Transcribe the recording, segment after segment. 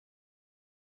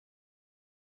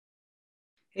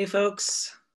Hey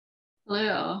folks.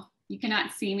 Hello. You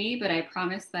cannot see me, but I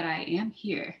promise that I am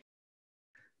here.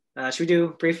 Should we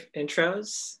do brief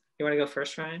intros? You want to go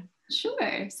first, Ryan?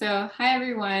 Sure. So, hi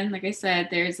everyone. Like I said,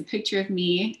 there's a picture of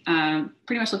me.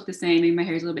 Pretty much look the same. Maybe my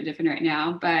hair is a little bit different right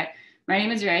now, but my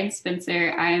name is Ryan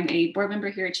Spencer. I am a board member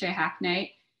here at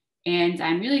Hacknight, and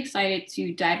I'm really excited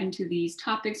to dive into these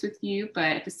topics with you. But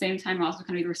at the same time, I'm also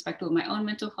kind of be respectful of my own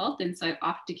mental health, and so I've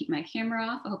opted to keep my camera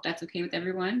off. I hope that's okay with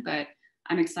everyone, but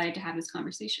I'm excited to have this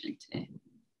conversation today.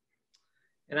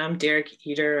 And I'm Derek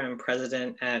Eder. I'm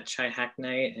president at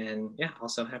Hacknight, and yeah,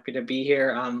 also happy to be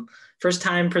here. First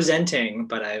time presenting,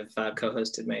 but I've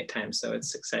co-hosted many times, so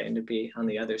it's exciting to be on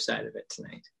the other side of it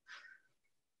tonight.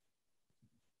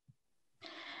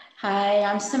 Hi,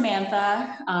 I'm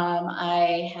Samantha.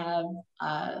 I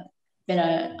have been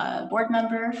a board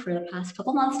member for the past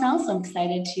couple months now, so I'm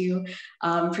excited to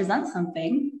present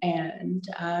something and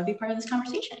be part of this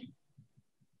conversation.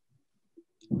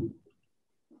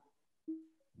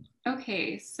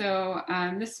 Okay, so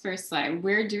this first slide,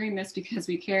 we're doing this because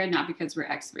we care, not because we're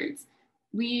experts.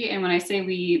 We, and when I say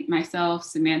we, myself,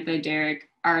 Samantha, Derek,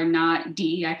 are not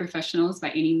DEI professionals by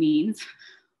any means.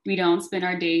 We don't spend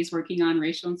our days working on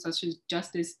racial and social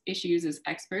justice issues as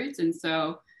experts. And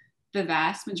so the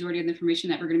vast majority of the information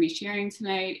that we're going to be sharing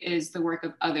tonight is the work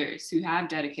of others who have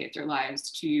dedicated their lives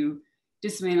to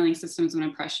dismantling systems of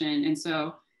oppression. And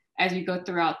so as we go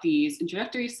throughout these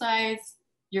introductory slides,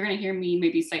 you're going to hear me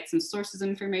maybe cite some sources of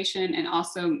information. And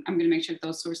also I'm going to make sure that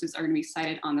those sources are going to be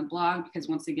cited on the blog, because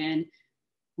once again,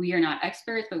 we are not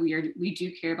experts, but we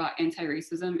do care about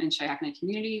anti-racism in Hacknight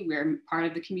community. We're part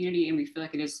of the community, and we feel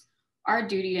like it is our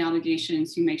duty and obligation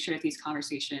to make sure that these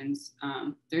conversations,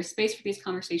 there's space for these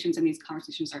conversations, and these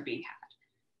conversations are being had.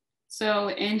 So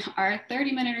in our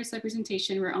 30-minute or so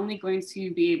presentation, we're only going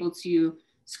to be able to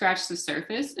scratch the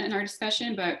surface in our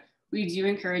discussion, but we do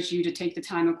encourage you to take the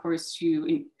time, of course,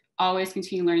 to always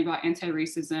continue learning about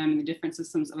anti-racism and the different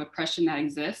systems of oppression that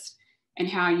exist, and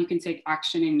how you can take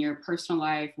action in your personal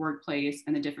life, workplace,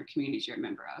 and the different communities you're a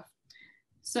member of.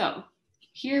 So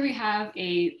here we have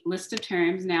a list of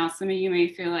terms. Now, some of you may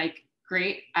feel like,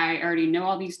 great, I already know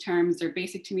all these terms, they're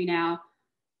basic to me now.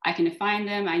 I can define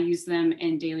them, I use them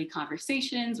in daily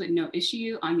conversations with no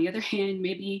issue. On the other hand,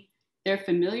 maybe they're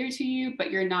familiar to you, but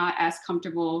you're not as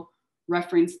comfortable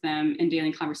reference them in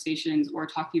daily conversations or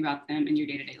talking about them in your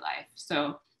day-to-day life.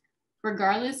 So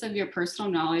regardless of your personal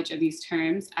knowledge of these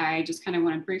terms, I just kind of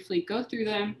want to briefly go through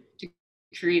them to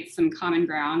create some common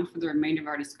ground for the remainder of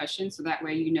our discussion. So that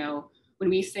way, you know, when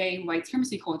we say white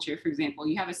supremacy culture, for example,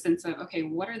 you have a sense of, okay,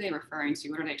 what are they referring to?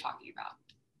 What are they talking about?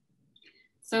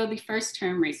 So the first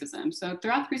term, racism. So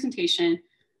throughout the presentation,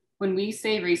 when we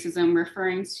say racism, we're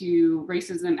referring to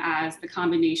racism as the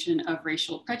combination of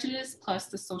racial prejudice plus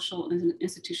the social and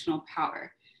institutional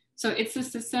power. So it's a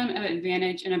system of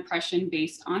advantage and oppression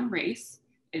based on race.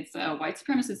 It's a white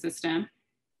supremacist system.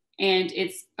 And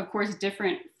it's, of course,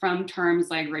 different from terms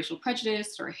like racial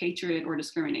prejudice or hatred or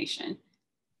discrimination.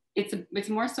 It's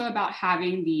more so about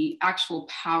having the actual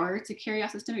power to carry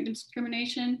out systemic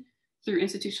discrimination through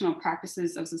institutional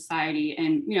practices of society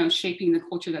and, you know, shaping the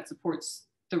culture that supports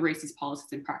the racist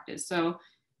policies and practice. So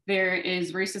there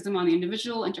is racism on the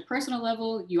individual, interpersonal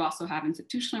level. You also have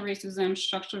institutional racism,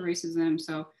 structural racism.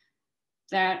 So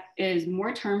that is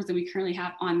more terms than we currently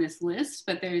have on this list,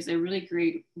 but there's a really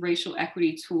great racial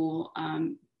equity tool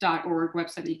 .org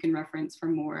website that you can reference for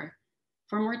more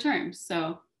terms.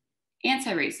 So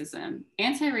anti-racism.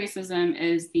 Anti-racism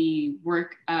is the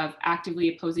work of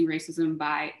actively opposing racism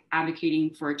by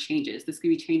advocating for changes. This could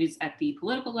be changes at the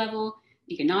political level,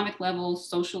 economic level,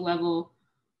 social level.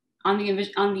 On the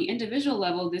individual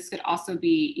level, this could also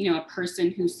be, you know, a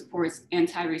person who supports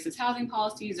anti-racist housing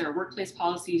policies or workplace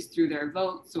policies through their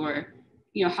votes, or,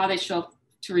 you know, how they show up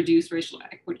to reduce racial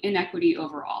inequity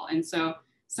overall. And so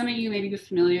some of you may be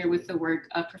familiar with the work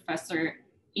of Professor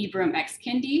Ibram X.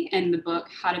 Kendi and the book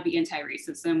How to Be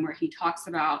Anti-Racism, where he talks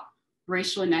about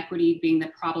racial inequity being the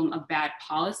problem of bad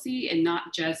policy and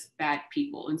not just bad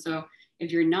people. And so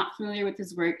if you're not familiar with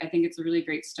his work, I think it's a really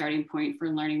great starting point for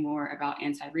learning more about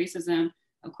anti-racism.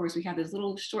 Of course, we have this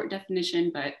little short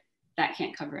definition, but that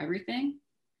can't cover everything.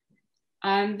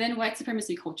 Then white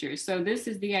supremacy culture. So this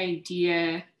is the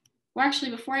idea, well, actually,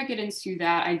 before I get into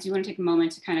that, I do want to take a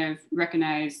moment to kind of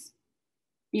recognize,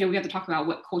 you know, we have to talk about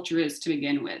what culture is to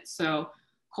begin with. So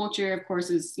culture, of course,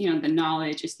 is, you know, the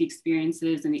knowledge, it's the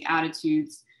experiences and the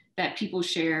attitudes that people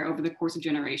share over the course of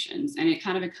generations. And it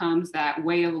kind of becomes that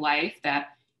way of life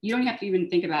that you don't have to even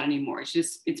think about anymore.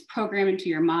 It's programmed into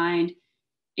your mind.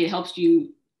 It helps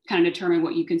you kind of determine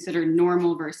what you consider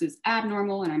normal versus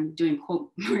abnormal. And I'm doing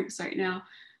quote marks right now.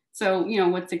 So,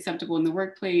 what's acceptable in the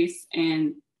workplace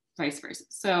and vice versa.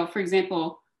 So, for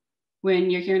example, when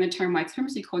you're hearing the term white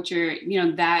supremacy culture,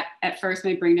 that at first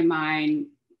may bring to mind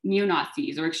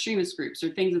neo-Nazis or extremist groups or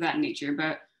things of that nature.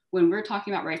 But when we're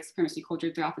talking about white supremacy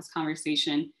culture throughout this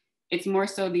conversation, it's more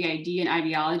so the idea and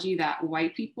ideology that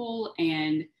white people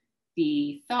and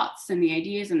the thoughts and the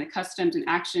ideas and the customs and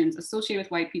actions associated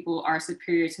with white people are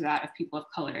superior to that of people of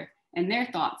color and their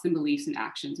thoughts and beliefs and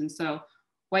actions. And so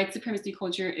white supremacy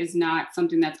culture is not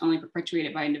something that's only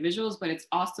perpetuated by individuals, but it's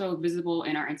also visible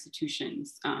in our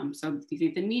institutions. So you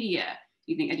think the media,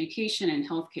 you think education and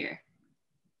healthcare.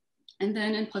 And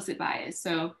then implicit bias.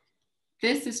 So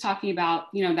this is talking about,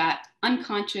 that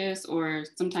unconscious, or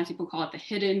sometimes people call it the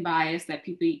hidden bias that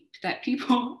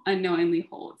people unknowingly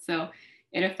hold. So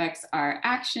it affects our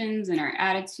actions and our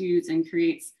attitudes and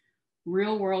creates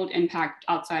real world impact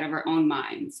outside of our own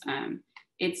minds.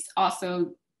 It's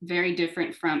also very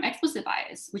different from explicit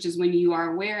bias, which is when you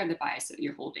are aware of the bias that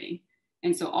you're holding.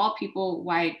 And so all people,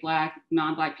 white, Black,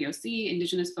 non-Black, POC,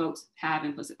 Indigenous folks have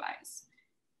implicit bias.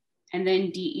 And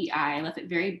then DEI, I left it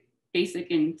very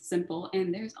basic and simple.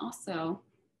 And there's also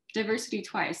diversity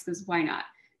twice, because why not?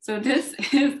 So this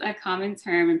is a common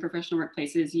term in professional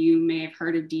workplaces. You may have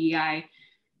heard of DEI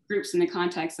groups in the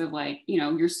context of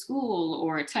your school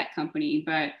or a tech company,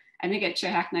 but I think at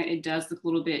Chi-Hack-Night, it does look a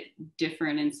little bit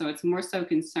different. And so it's more so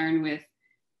concerned with,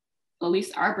 at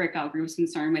least our breakout group is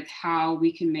concerned with how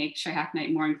we can make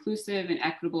Chi-Hack-Night more inclusive and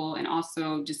equitable, and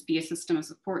also just be a system of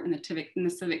support in the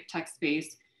civic tech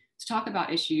space to talk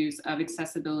about issues of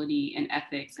accessibility and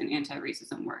ethics and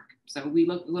anti-racism work. So we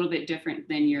look a little bit different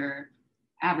than your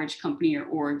average company or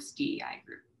org's DEI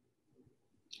group.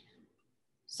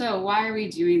 So why are we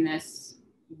doing this?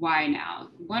 Why now?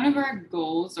 One of our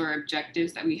goals or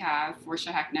objectives that we have for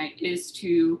Chi-Hack-Night is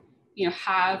to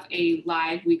have a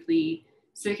live weekly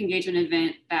civic engagement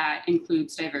event that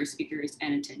includes diverse speakers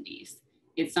and attendees.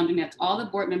 It's something that all the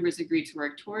board members agreed to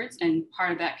work towards, and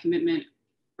part of that commitment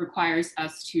requires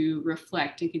us to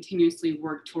reflect and continuously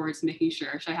work towards making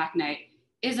sure Chi-Hack-Night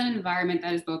is an environment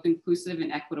that is both inclusive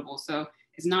and equitable. So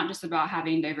it's not just about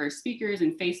having diverse speakers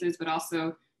and faces, but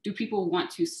also, do people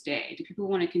want to stay? Do people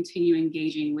want to continue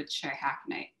engaging with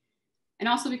Chi-Hack-Night? And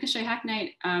also because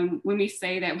Chi-Hack-Night, when we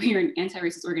say that we are an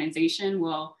anti-racist organization,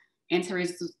 well,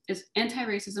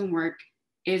 anti-racism work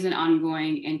is an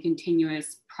ongoing and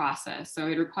continuous process. So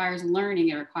it requires learning,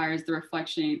 it requires the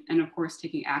reflection, and of course,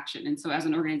 taking action. And so as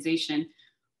an organization,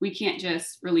 we can't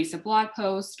just release a blog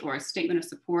post or a statement of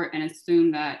support and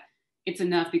assume that it's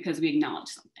enough because we acknowledge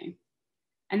something.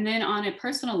 And then on a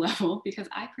personal level, because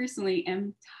I personally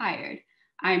am tired,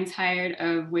 I'm tired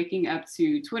of waking up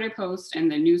to Twitter posts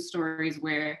and the news stories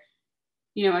where,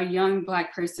 a young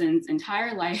Black person's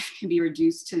entire life can be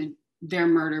reduced to their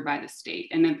murder by the state.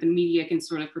 And that the media can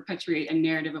sort of perpetuate a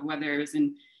narrative of whether it was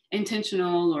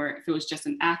intentional or if it was just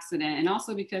an accident. And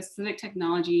also because civic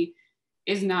technology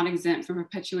is not exempt from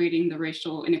perpetuating the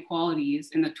racial inequalities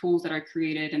in the tools that are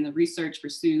created and the research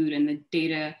pursued and the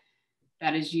data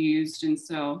that is used. And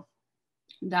so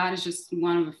that is just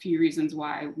one of a few reasons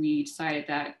why we decided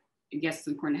that I guess it's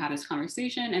important to have this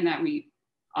conversation, and that we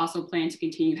also plan to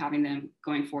continue having them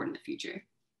going forward in the future.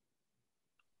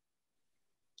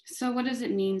 So what does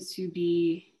it mean to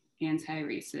be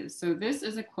anti-racist? So this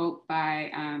is a quote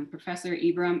by Professor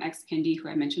Ibram X. Kendi, who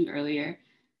I mentioned earlier.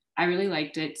 I really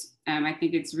liked it. I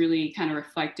think it's really kind of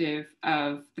reflective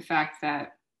of the fact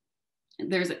that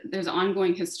there's an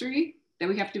ongoing history that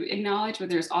we have to acknowledge, but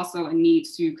there's also a need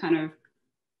to kind of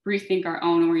rethink our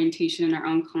own orientation and our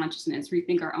own consciousness,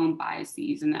 rethink our own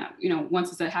biases. And that,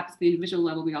 once that happens at the individual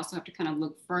level, we also have to kind of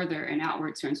look further and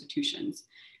outward to institutions.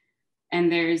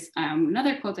 And there's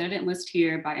another quote that I didn't list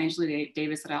here by Angela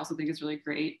Davis that I also think is really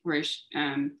great, where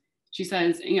she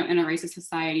says, in a racist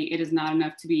society, it is not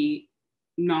enough to be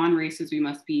non-racist, we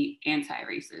must be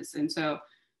anti-racist. And so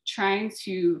trying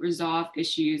to resolve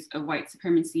issues of white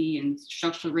supremacy and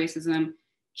structural racism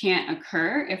can't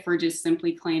occur if we're just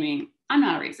simply claiming, I'm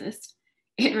not a racist.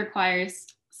 It requires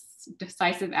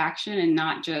decisive action and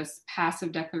not just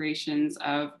passive declarations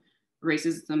of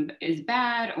racism is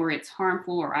bad or it's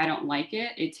harmful or I don't like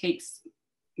it. It takes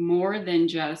more than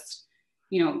just,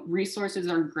 resources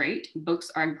are great,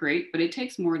 books are great, but it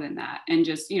takes more than that. And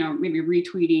just, maybe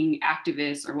retweeting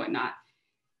activists or whatnot.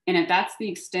 And if that's the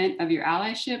extent of your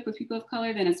allyship with people of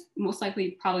color, then it's most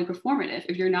likely probably performative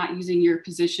if you're not using your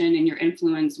position and your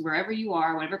influence wherever you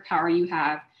are, whatever power you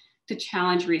have, to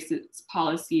challenge racist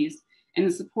policies and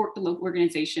to support the local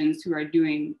organizations who are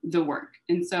doing the work.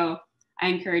 And so I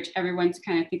encourage everyone to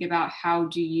kind of think about, how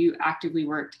do you actively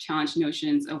work to challenge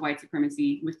notions of white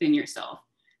supremacy within yourself?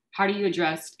 how do you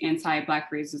address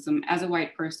anti-Black racism as a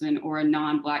white person or a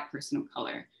non-Black person of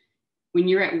color? When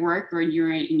you're at work or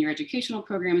you're in your educational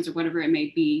programs or whatever it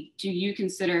may be, do you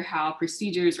consider how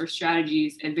procedures or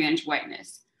strategies advantage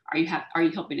whiteness? Are you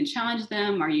helping to challenge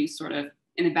them? Are you sort of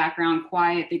in the background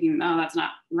quiet thinking, oh, that's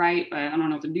not right, but I don't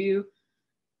know what to do?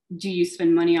 Do you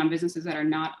spend money on businesses that are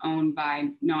not owned by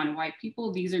non-white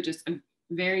people? These are just a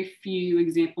very few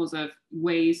examples of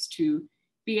ways to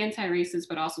be anti-racist,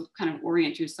 but also kind of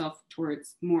orient yourself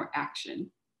towards more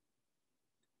action.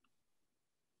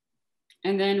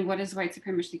 And then what is white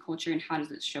supremacy culture and how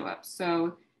does it show up?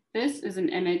 So this is an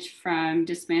image from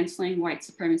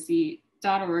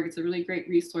dismantlingwhitesupremacy.org. It's a really great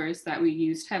resource that we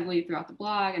used heavily throughout the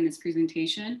blog and this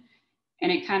presentation.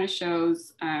 And it kind of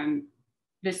shows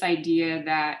this idea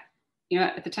that, you know,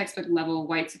 at the textbook level,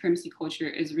 white supremacy culture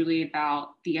is really about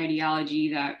the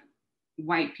ideology that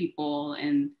white people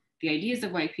and the ideas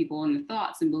of white people and the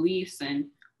thoughts and beliefs and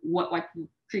what white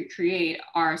people create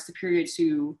are superior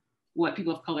to what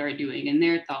people of color are doing and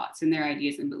their thoughts and their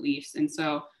ideas and beliefs. And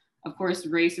so, of course,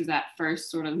 race is that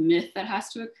first sort of myth that has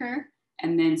to occur,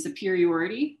 and then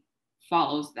superiority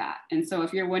follows that. And so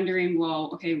if you're wondering,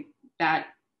 well, okay, that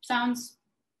sounds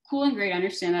cool and great, I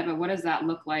understand that, but what does that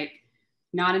look like?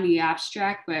 Not in the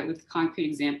abstract, but with concrete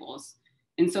examples.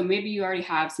 And so maybe you already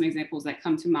have some examples that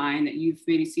come to mind that you've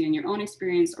maybe seen in your own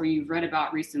experience or you've read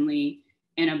about recently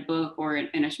in a book or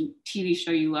in a TV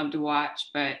show you love to watch,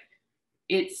 but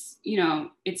it's, you know,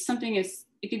 it's something as,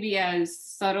 it could be as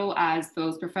subtle as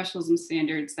those professionalism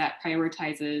standards that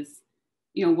prioritizes,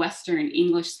 you know, Western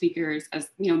English speakers as,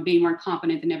 you know, being more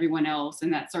competent than everyone else,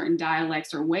 and that certain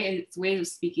dialects or ways of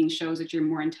speaking shows that you're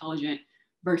more intelligent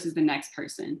versus the next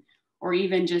person. Or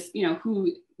even just, you know,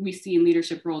 who we see in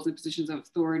leadership roles and positions of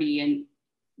authority, and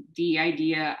the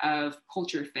idea of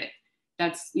culture fit.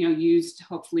 That's, you know, used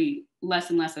hopefully less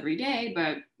and less every day,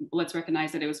 but let's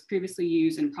recognize that it was previously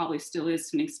used and probably still is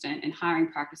to an extent in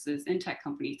hiring practices in tech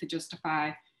companies to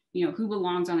justify, you know, who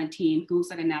belongs on a team, who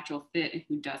looks like a natural fit and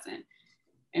who doesn't.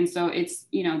 And so it's,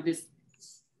 you know, this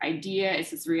idea, it's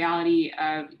this reality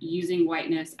of using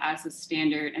whiteness as a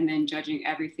standard and then judging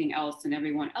everything else and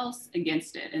everyone else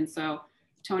against it. And so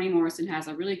Toni Morrison has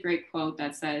a really great quote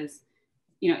that says,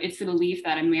 you know, it's the belief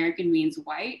that American means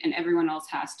white and everyone else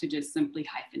has to just simply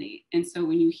hyphenate. And so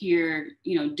when you hear,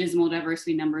 you know, dismal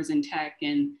diversity numbers in tech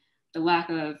and the lack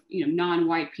of, you know,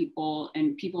 non-white people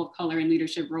and people of color in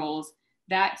leadership roles,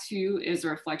 that too is a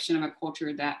reflection of a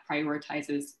culture that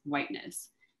prioritizes whiteness.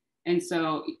 And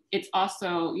so it's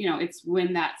also, you know, it's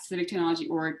when that Civic Technology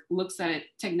org looks at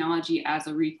technology as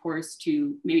a recourse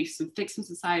to maybe fix some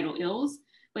societal ills,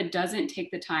 but doesn't take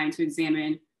the time to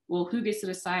examine, well, who gets to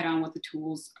decide on what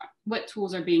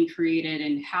tools are being created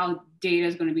and how data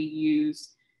is going to be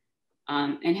used,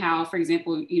 and how, for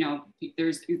example, you know,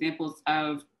 there's examples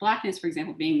of Blackness, for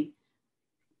example, being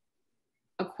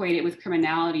equated with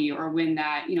criminality, or when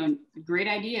that, you know, great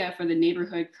idea for the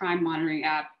neighborhood crime monitoring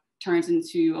app turns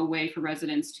into a way for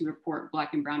residents to report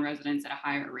Black and brown residents at a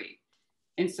higher rate.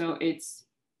 And so it's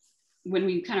when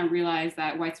we kind of realize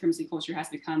that white supremacy culture has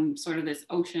become sort of this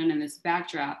ocean and this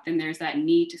backdrop, then there's that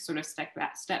need to sort of step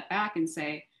back and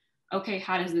say, okay,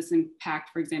 how does this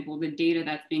impact, for example, the data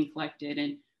that's being collected,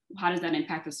 and how does that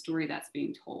impact the story that's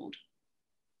being told?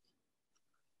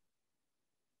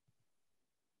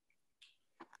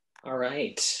 All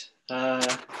right, now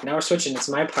we're switching, it's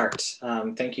my part.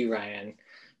 Thank you, Ryan.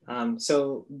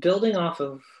 So building off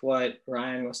of what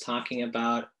Ryan was talking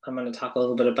about, I'm going to talk a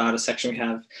little bit about a section we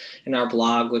have in our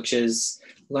blog, which is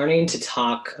learning to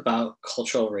talk about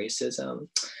cultural racism.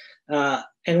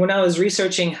 And when I was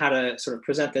researching how to sort of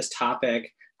present this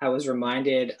topic, I was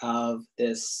reminded of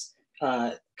this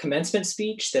commencement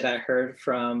speech that I heard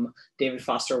from David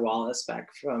Foster Wallace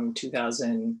back from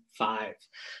 2005.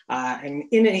 And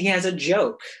in it, he has a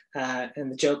joke, and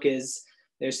the joke is,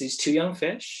 there's these two young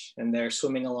fish and they're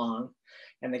swimming along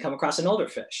and they come across an older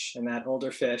fish, and that older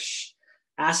fish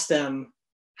asks them,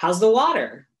 how's the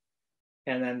water?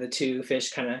 And then the two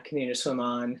fish kind of continue to swim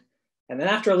on. And then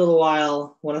after a little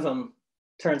while, one of them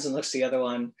turns and looks at the other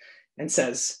one and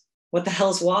says, what the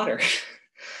hell's water?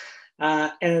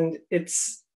 And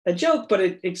it's a joke, but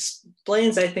it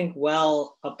explains, I think,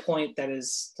 well, a point that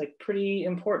is like pretty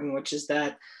important, which is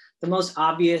that the most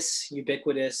obvious,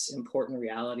 ubiquitous, important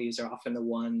realities are often the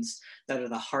ones that are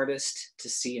the hardest to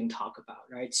see and talk about,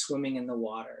 right? Swimming in the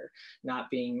water, not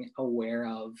being aware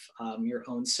of your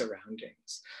own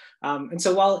surroundings. And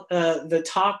so while the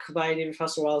talk by David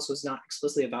Foster Wallace was not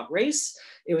explicitly about race,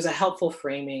 it was a helpful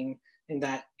framing in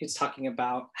that it's talking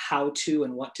about how to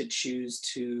and what to choose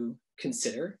to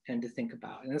consider and to think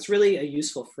about. And it's really a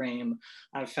useful frame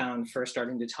I've found for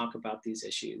starting to talk about these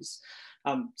issues.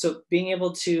 So being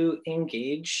able to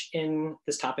engage in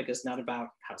this topic is not about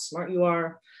how smart you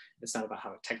are. It's not about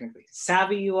how technically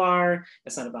savvy you are.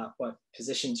 It's not about what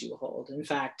positions you hold. In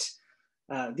fact,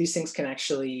 these things can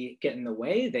actually get in the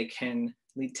way. They can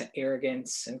lead to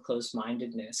arrogance and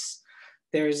closed-mindedness.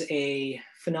 There's a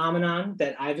phenomenon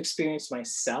that I've experienced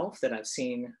myself that I've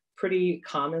seen pretty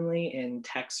commonly in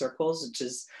tech circles, which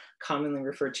is commonly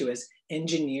referred to as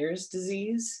engineer's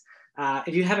disease.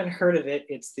 If you haven't heard of it,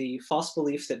 it's the false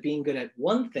belief that being good at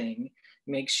one thing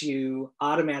makes you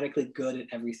automatically good at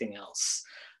everything else.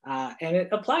 And it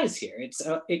applies here.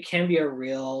 It can be a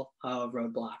real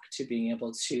roadblock to being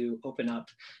able to open up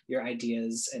your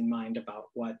ideas and mind about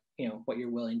what you're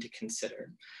willing to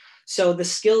consider. So the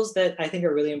skills that I think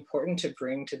are really important to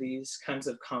bring to these kinds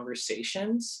of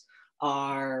conversations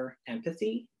are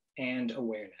empathy and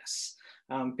awareness.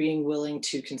 Being willing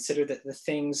to consider that the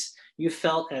things you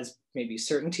felt as maybe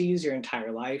certainties your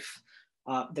entire life,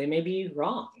 they may be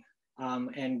wrong.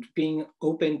 And being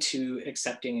open to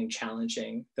accepting and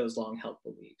challenging those long-held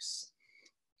beliefs.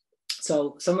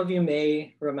 So some of you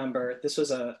may remember this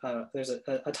was there's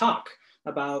a talk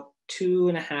about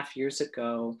 2.5 years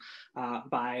ago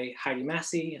by Heidi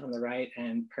Massey on the right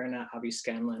and Perna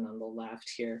Abi-Scanlon on the left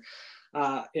here.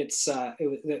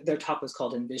 Their talk was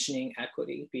called Envisioning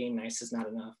Equity, Being Nice is Not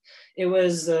Enough. It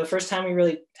was the first time we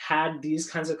really had these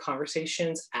kinds of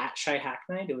conversations at Chi-Hack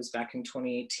Night. It was back in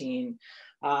 2018.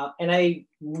 And I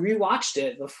rewatched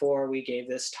it before we gave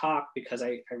this talk because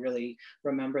I really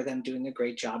remember them doing a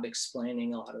great job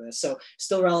explaining a lot of this. So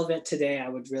still relevant today. I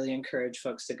would really encourage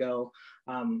folks to go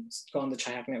on the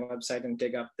Chi-Hack Night website and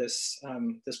dig up this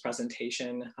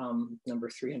presentation, number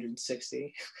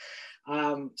 360.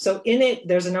 So in it,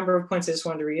 there's a number of points I just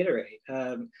wanted to reiterate.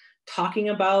 Talking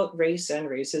about race and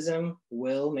racism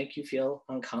will make you feel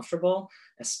uncomfortable,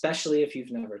 especially if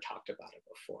you've never talked about it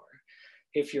before.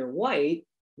 If you're white,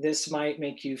 this might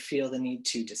make you feel the need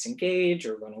to disengage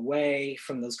or run away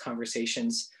from those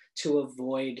conversations to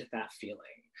avoid that feeling.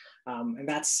 And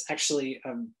that's actually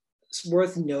it's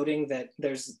worth noting that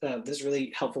there's this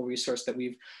really helpful resource that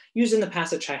we've used in the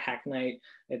past at Chi-Hack Night.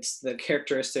 It's the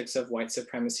characteristics of white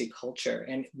supremacy culture.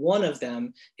 And one of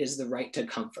them is the right to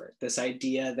comfort, this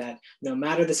idea that no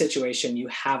matter the situation, you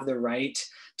have the right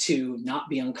to not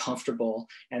be uncomfortable,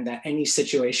 and that any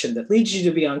situation that leads you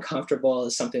to be uncomfortable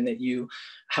is something that you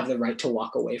have the right to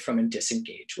walk away from and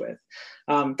disengage with.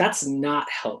 That's not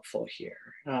helpful here.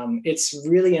 It's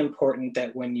really important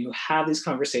that when you have these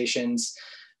conversations,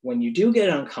 when you do get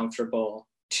uncomfortable,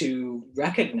 to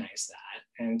recognize that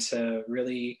and to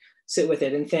really sit with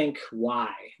it and think,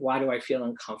 why do I feel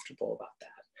uncomfortable about that?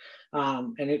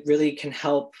 And it really can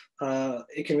help,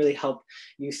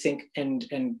 you think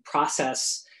and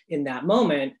process in that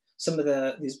moment some of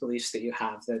these beliefs that you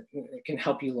have that can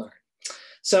help you learn.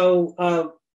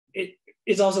 So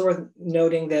it's also worth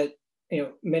noting that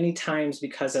many times,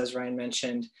 because as Ryan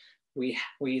mentioned, we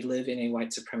live in a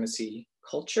white supremacy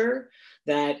culture,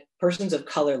 that persons of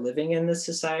color living in this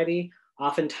society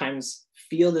oftentimes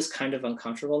feel this kind of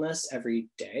uncomfortableness every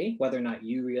day, whether or not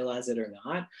you realize it or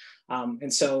not.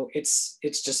 And so it's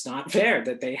just not fair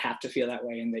that they have to feel that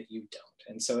way and that you don't.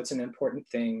 And so it's an important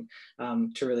thing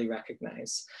to really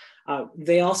recognize.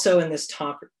 They also in this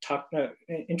talk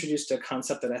introduced a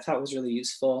concept that I thought was really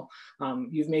useful.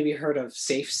 You've maybe heard of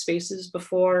safe spaces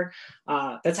before.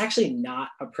 That's actually not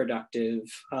a productive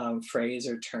phrase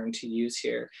or term to use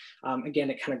here. Again,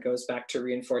 it kind of goes back to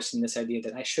reinforcing this idea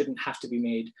that I shouldn't have to be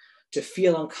made to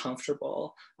feel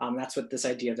uncomfortable. That's what this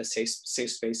idea of a safe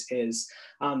space is.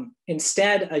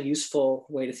 Instead, a useful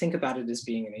way to think about it is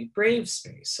being in a brave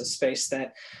space, a space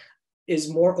that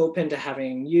is more open to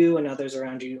having you and others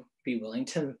around you be willing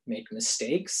to make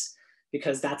mistakes,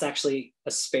 because that's actually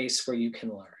a space where you can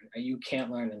learn. You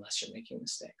can't learn unless you're making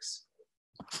mistakes.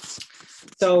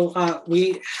 So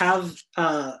we have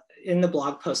in the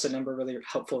blog post a number of really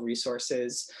helpful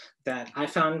resources that I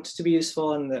found to be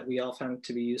useful and that we all found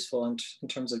to be useful in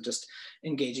terms of just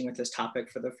engaging with this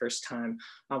topic for the first time.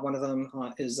 One of them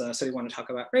is So We Want to Talk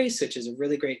About Race, which is a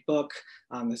really great book.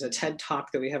 There's a TED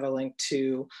Talk that we have a link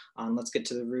to on Let's Get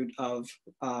to the Root of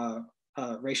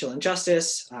Racial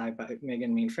Injustice by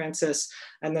Megan Mean Francis.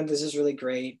 And then there's this really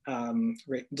great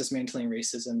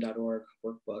dismantlingracism.org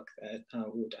workbook that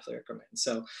we would definitely recommend.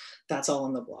 So that's all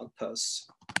on the blog post.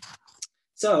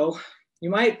 So you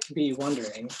might be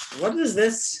wondering, what does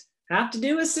this have to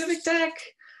do with civic tech?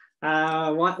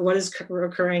 What is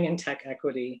occurring in tech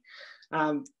equity?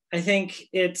 I think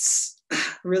it's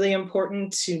really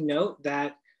important to note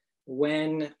that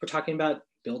when we're talking about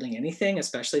building anything,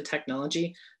 especially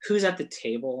technology, who's at the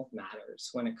table matters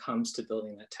when it comes to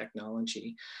building that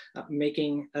technology.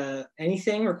 Making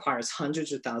anything requires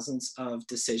hundreds or thousands of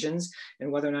decisions,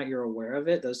 and whether or not you're aware of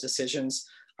it, those decisions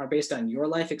are based on your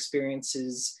life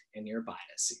experiences and your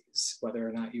biases, whether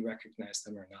or not you recognize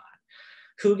them or not.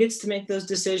 Who gets to make those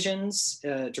decisions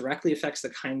directly affects the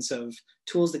kinds of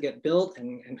tools that get built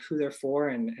and who they're for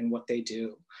and what they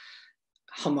do.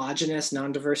 Homogeneous,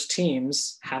 non-diverse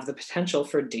teams have the potential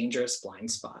for dangerous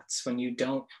blind spots. When you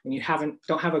don't have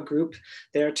a group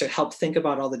there to help think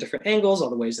about all the different angles, all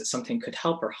the ways that something could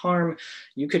help or harm,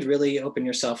 you could really open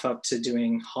yourself up to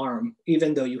doing harm,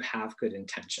 even though you have good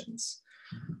intentions.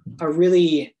 A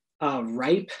really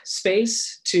ripe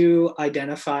space to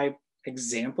identify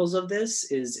examples of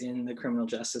this is in the criminal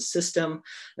justice system,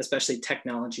 especially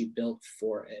technology built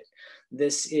for it.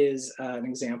 This is an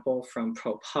example from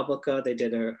ProPublica. They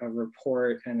did a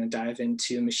report and a dive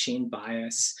into machine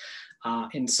bias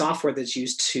in software that's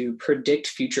used to predict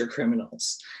future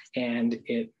criminals. And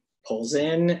it pulls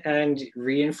in and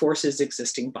reinforces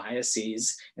existing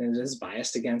biases, and it is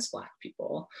biased against Black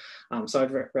people. So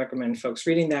I'd recommend folks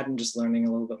reading that and just learning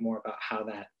a little bit more about how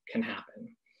that can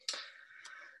happen.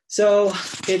 So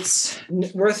it's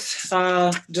worth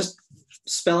just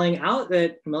spelling out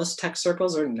that most tech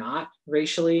circles are not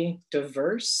racially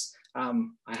diverse. I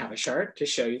have a chart to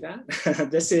show you that.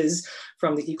 This is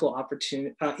from the Equal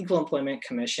Employment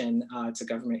Commission. It's a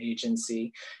government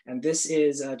agency. And this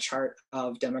is a chart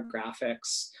of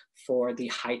demographics for the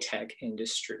high-tech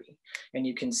industry. And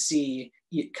you can see,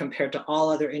 compared to all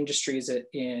other industries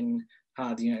in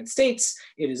the United States,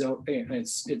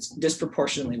 it's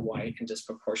disproportionately white and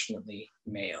disproportionately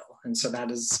male. And so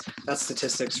that's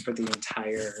statistics for the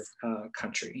entire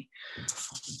country.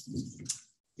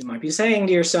 You might be saying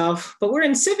to yourself, but we're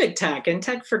in civic tech and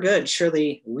tech for good.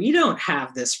 Surely we don't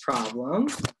have this problem.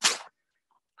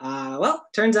 Well,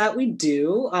 turns out we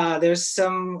do. There's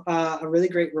a really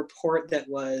great report that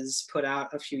was put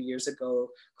out a few years ago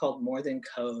called More Than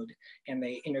Code, and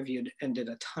they interviewed and did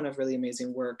a ton of really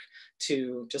amazing work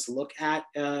to just look at,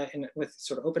 with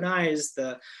sort of open eyes,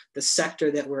 the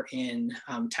sector that we're in,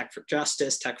 tech for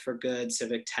justice, tech for good,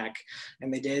 civic tech,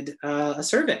 and they did a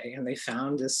survey, and they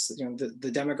found this,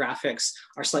 the demographics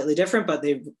are slightly different, but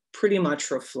they pretty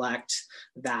much reflect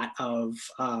that of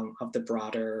the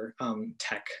broader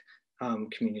tech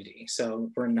community.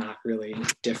 So we're not really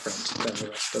different than the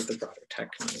rest of the broader tech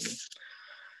community.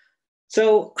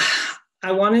 So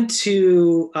I wanted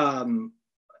to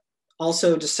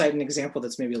also just cite an example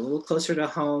that's maybe a little closer to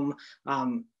home,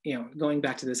 going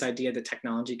back to this idea that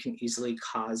technology can easily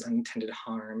cause unintended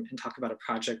harm, and talk about a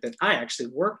project that I actually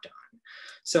worked on.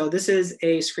 So this is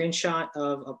a screenshot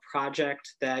of a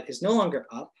project that is no longer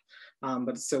up,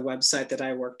 but it's a website that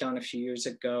I worked on a few years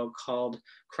ago called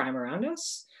Crime Around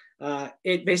Us.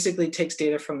 It basically takes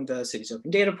data from the city's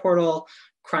open data portal,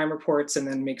 crime reports, and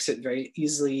then makes it very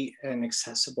easily and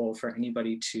accessible for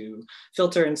anybody to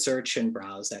filter and search and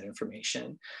browse that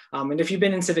information. And if you've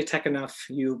been in civic tech enough,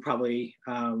 you probably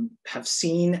have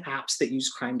seen apps that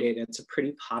use crime data. It's a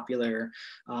pretty popular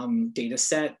data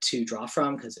set to draw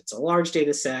from because it's a large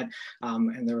data set,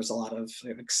 and there was a lot of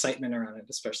excitement around it,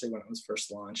 especially when it was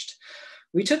first launched.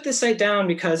 We took this site down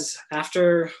because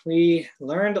after we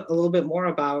learned a little bit more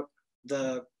about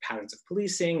the patterns of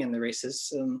policing and the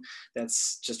racism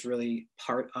that's just really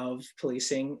part of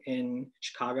policing in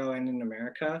Chicago and in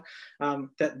America,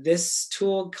 that this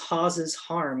tool causes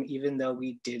harm even though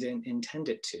we didn't intend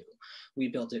it to. We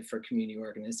built it for community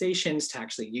organizations to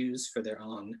actually use for their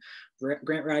own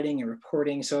grant writing and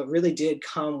reporting. So it really did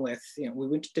come with,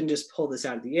 we didn't just pull this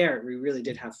out of the air. We really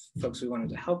did have folks we wanted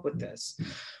to help with this.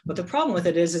 But the problem with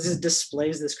it is it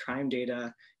displays this crime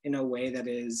data in a way that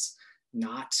is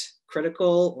not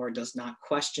critical or does not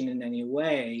question in any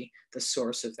way the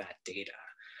source of that data.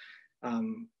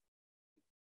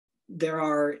 There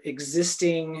are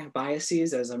existing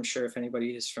biases, as I'm sure if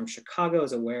anybody is from Chicago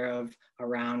is aware of,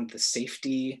 around the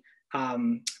safety,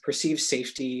 perceived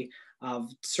safety of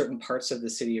certain parts of the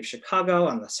city of Chicago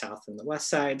on the south and the west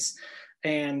sides.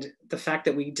 And the fact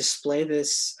that we display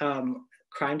this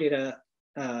crime data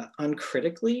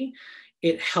uncritically,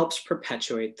 it helps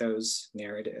perpetuate those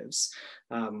narratives.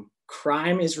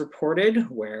 Crime is reported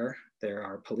where there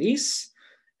are police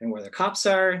and where the cops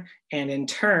are. And in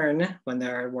turn, when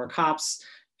there are more cops,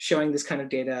 showing this kind of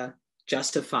data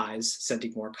justifies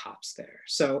sending more cops there.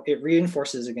 So it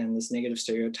reinforces, again, this negative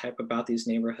stereotype about these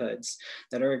neighborhoods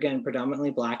that are, again,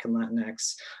 predominantly Black and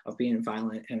Latinx, of being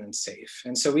violent and unsafe.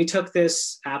 And so we took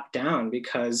this app down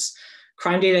because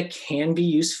crime data can be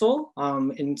useful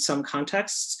in some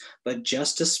contexts, but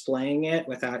just displaying it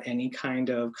without any kind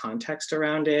of context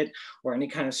around it or any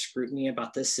kind of scrutiny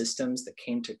about the systems that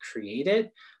came to create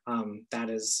it, that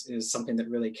is something that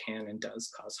really can and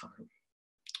does cause harm.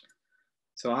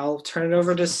 So I'll turn it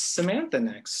over to Samantha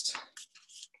next.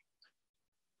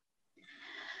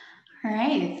 All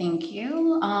right, thank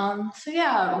you. So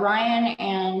yeah, Ryan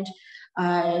and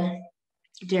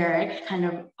Derek kind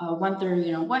of went through,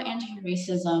 what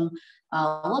anti-racism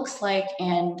looks like,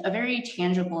 and a very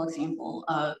tangible example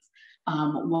of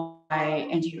why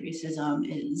anti-racism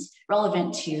is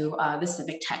relevant to the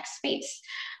civic tech space.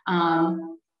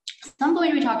 So I'm going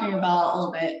to be talking about a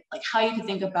little bit like how you can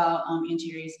think about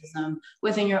anti-racism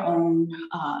within your own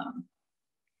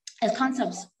as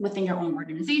concepts within your own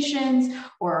organizations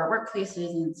or workplaces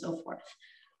and so forth.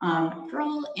 For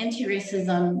all,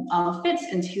 anti-racism fits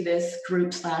into this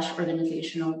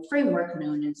group/organizational framework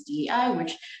known as DEI,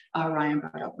 which Ryan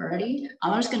brought up already.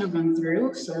 I'm just going to run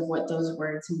through sort of what those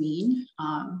words mean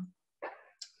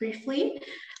briefly.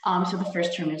 So the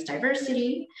first term is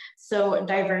diversity. So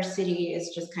diversity is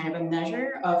just kind of a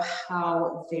measure of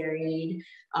how varied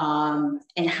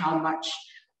and how much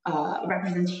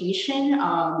representation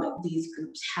these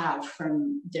groups have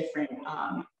from different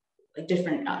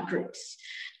groups.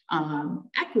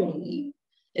 Equity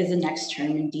is the next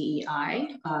term in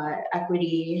DEI.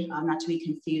 Equity, not to be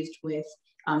confused with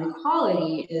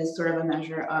equality, is sort of a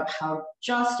measure of how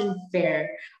just and fair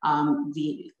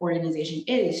the organization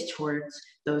is towards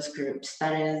those groups.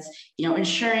 That is,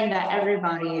 ensuring that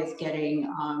everybody is getting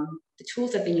the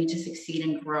tools that they need to succeed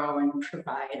and grow and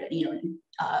provide, an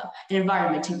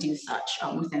environment to do such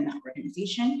within that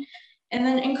organization. And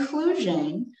then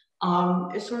inclusion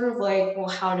is sort of like, well,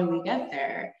 how do we get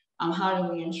there? How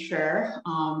do we ensure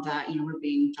that we're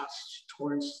being just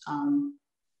towards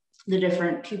the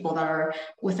different people that are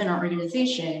within our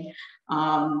organization?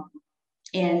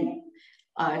 And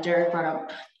Derek brought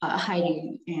up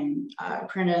Heidi and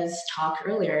Prana's talk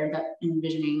earlier about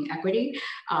envisioning equity,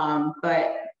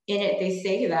 but in it they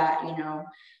say that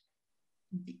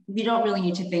we don't really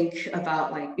need to think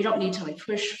about we don't need to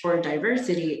push for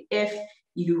diversity if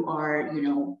you are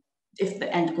if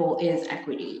the end goal is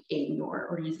equity in your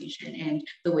organization, and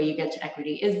the way you get to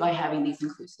equity is by having these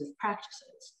inclusive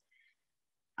practices.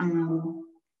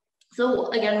 So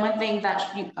again, one thing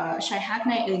that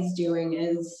ChiHackNet is doing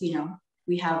is,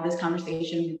 we have this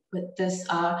conversation, put this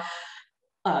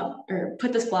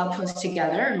blog post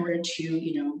together in order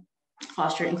to,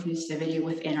 foster inclusivity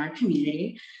within our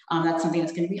community. That's something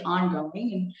that's going to be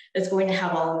ongoing, and it's going to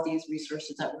have all of these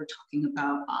resources that we're talking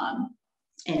about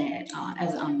in it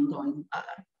as an ongoing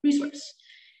resource.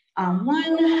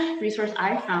 One resource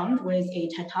I found was a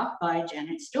TED Talk by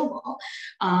Janet Stovall,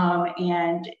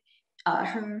 and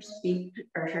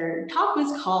her talk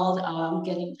was called How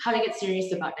to Get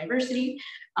Serious About Diversity.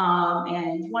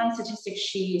 And one statistic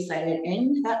she cited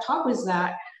in that talk was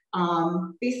that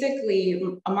basically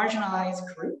a marginalized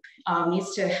group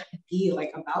needs to be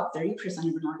about 30%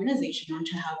 of an organization and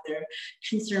to have their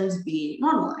concerns be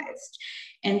normalized.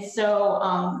 And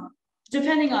so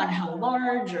depending on how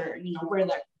large or where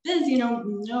that is,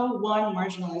 no one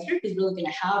marginalized group is really going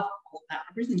to have all of that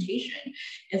representation.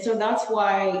 And so that's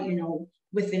why,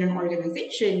 within an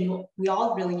organization, we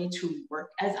all really need to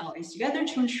work as allies together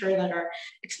to ensure that our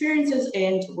experiences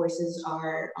and voices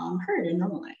are heard and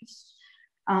normalized.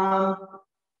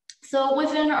 So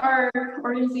within our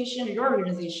organization, or your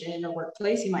organization, or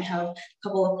workplace, you might have a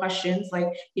couple of questions like,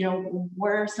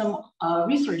 what are some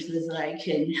resources that I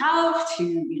can have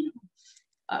to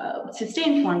stay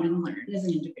informed and learn as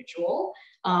an individual?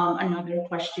 Another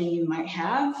question you might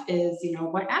have is,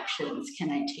 what actions can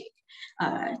I take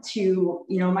to,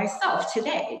 myself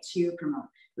today to promote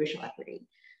racial equity?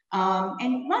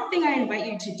 And one thing I invite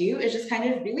you to do is just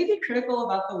kind of really be critical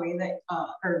about the way that,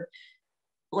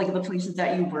 the places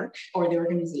that you work or the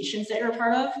organizations that you're a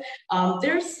part of.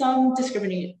 There's some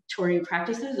discriminatory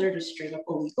practices that are just straight up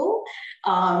illegal.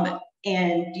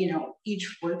 And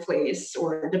each workplace,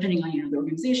 or depending on the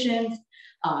organization,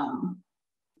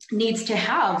 needs to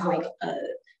have a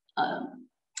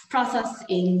process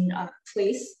in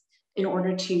place in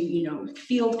order to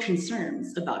field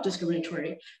concerns about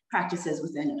discriminatory practices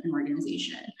within an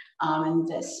organization. And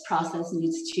this process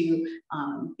needs to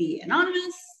be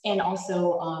anonymous, and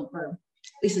also, or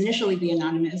at least initially be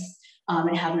anonymous,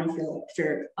 and have no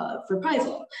fear of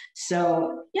reprisal.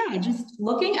 So yeah, just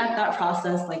looking at that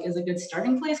process is a good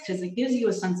starting place, because it gives you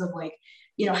a sense of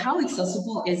how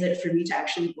accessible is it for me to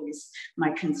actually voice my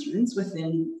concerns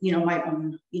within, my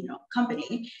own,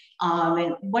 company,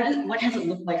 and what has it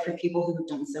looked like for people who have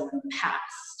done so in the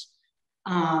past?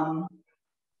 And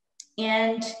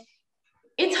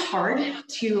it's hard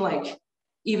to like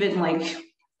even like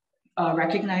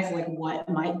recognize like what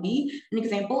might be an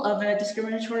example of a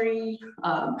discriminatory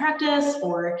practice,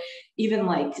 or even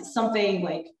like something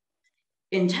like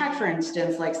in tech, for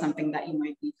instance, like something that you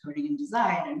might be coding in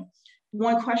design. And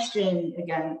one question,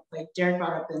 again, like Derek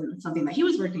brought up in something that he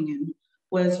was working in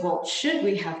was, well, should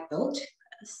we have built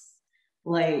this?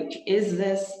 Like, is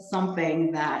this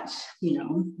something that, you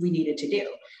know, we needed to do?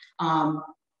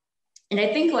 And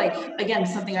I think, like, again,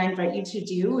 something I invite you to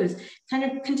do is kind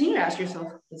of continue to ask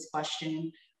yourself this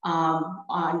question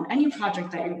on any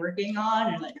project that you're working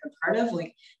on or that you're part of.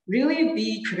 Like, really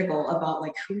be critical about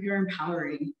like who you're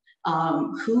empowering,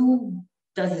 who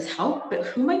does this help, but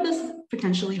who might this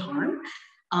potentially harm,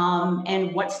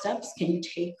 and what steps can you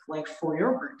take like for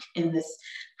your work in this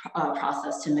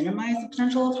process to minimize the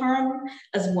potential of harm,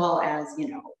 as well as, you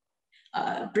know,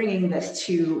 bringing this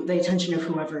to the attention of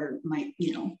whoever might,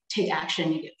 you know, take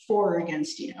action for or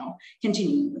against, you know,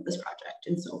 continuing with this project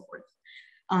and so forth.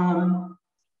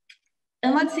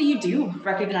 And let's say you do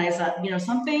recognize that, you know,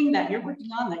 something that you're working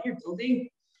on, that you're building,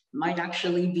 might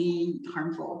actually be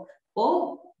harmful.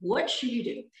 Well, what should you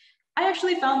do? I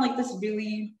actually found like this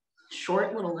really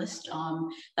short little list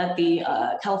that the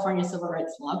California Civil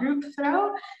Rights Law Group put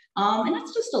out. And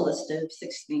it's just a list of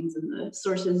 6 things, and the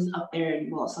sources up there,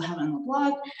 and we'll also have it on the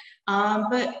blog.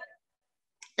 But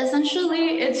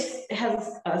essentially, it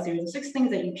has a series of 6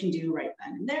 things that you can do right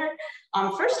then and there.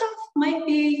 First off, might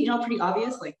be, you know, pretty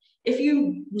obvious. Like if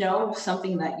you know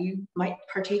something that you might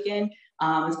partake in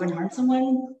is going to harm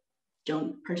someone,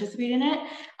 don't participate in it.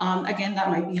 Again,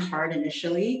 that might be hard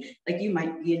initially. Like you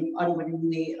might be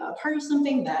unwittingly part of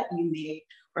something that you may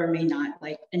or may not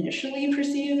like initially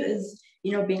perceive as,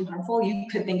 you know, being harmful. You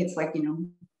could think it's like, you know,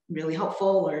 really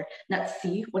helpful or not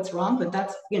see what's wrong, but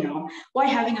that's, you know, why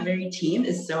having a very team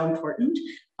is so important,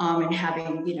 and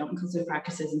having, you know, inclusive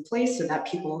practices in place so that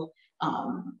people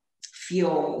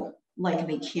feel like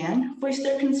they can voice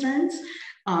their concerns,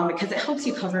 because it helps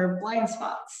you cover blind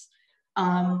spots.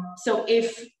 So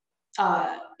if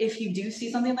you do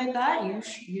see something like that, you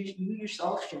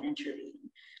yourself should intervene.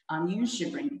 You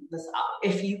should bring this up.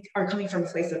 If you are coming from a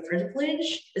place of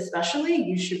privilege, especially,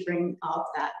 you should bring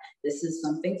up that this is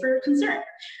something for concern.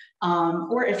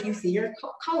 Or if you see your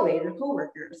colleague or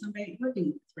coworker or somebody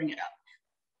working, bring it up.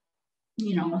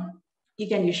 You know,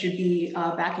 again, you should be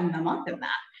backing them up in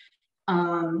that.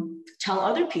 Tell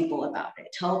other people about it.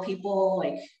 Tell people,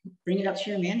 like, bring it up to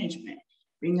your management.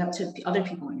 Bring it up to other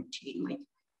people on your team. Like,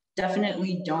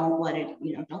 definitely don't let it,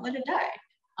 you know, don't let it die.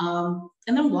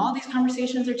 And then while these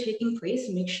conversations are taking place,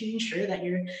 make sure that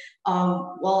you're,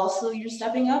 while also you're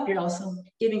stepping up, you're also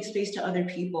giving space to other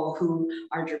people who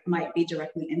might be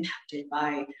directly impacted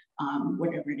by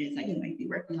whatever it is that you might be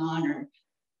working on, or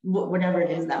whatever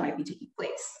it is that might be taking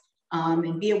place.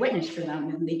 And be a witness for them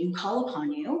when they do call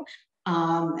upon you.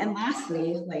 And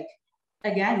lastly, like,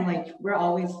 again, like, we're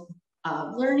always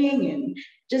learning, and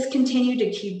just continue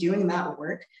to keep doing that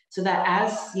work so that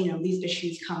as, you know, these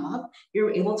issues come up,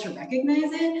 you're able to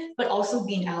recognize it, but also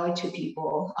be an ally to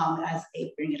people as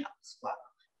they bring it up as well.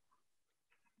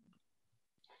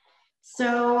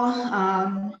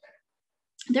 So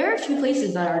there are a few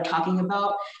places that are talking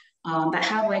about that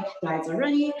have like guides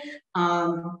already.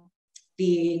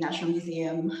 The National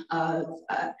Museum of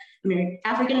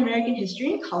African American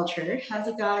History and Culture has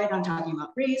a guide on talking about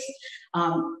race.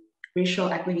 Racial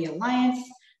Equity Alliance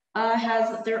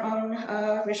has their own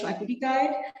racial equity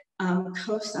guide.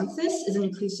 Co-Census is an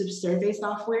inclusive survey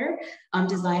software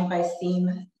designed by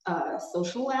Theme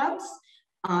Social Labs.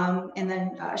 And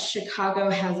then Chicago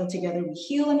has a Together We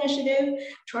Heal initiative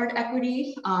toward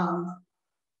equity.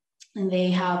 And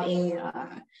they have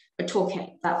a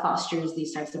toolkit that fosters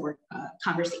these types of work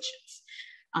conversations.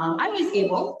 I was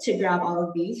able to grab all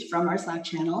of these from our Slack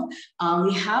channel.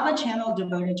 We have a channel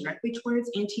devoted directly towards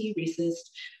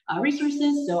anti-racist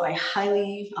resources, so I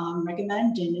highly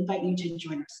recommend and invite you to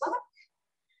join our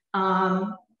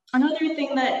Slack. Another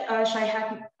thing that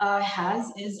CHI-HAC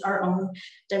has is our own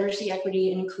Diversity,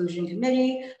 Equity, and Inclusion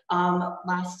Committee.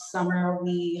 Last summer,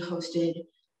 we hosted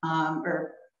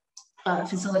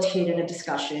facilitated a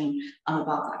discussion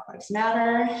about Black Lives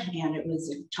Matter, and it was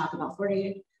a talk about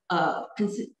 40,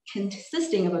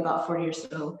 consisting of about 40 or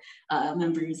so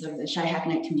members of the CHI-HAC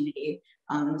community.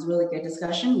 It was a really good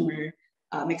discussion. We're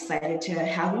excited to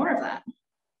have more of that.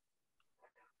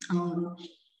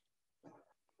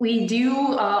 We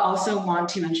do also want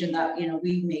to mention that, you know,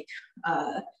 we make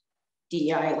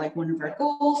DEI like one of our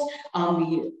goals.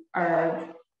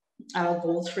 Our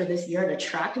goals for this year to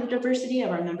track the diversity of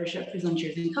our membership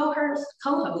presenters and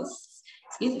co-hosts,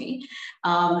 excuse me,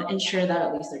 ensure that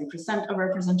at least 30% of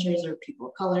our presenters are people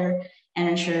of color, and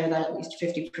ensure that at least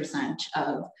 50%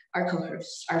 of our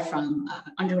co-hosts are from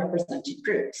underrepresented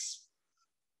groups.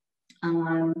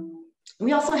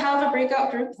 We also have a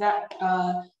breakout group that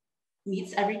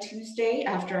meets every Tuesday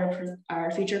after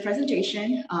our feature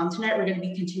presentation. Tonight, we're going to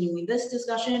be continuing this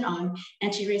discussion on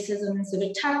anti-racism and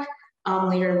civic tech.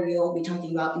 Later, we'll be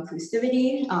talking about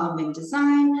inclusivity in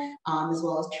design, as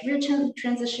well as career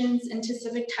transitions into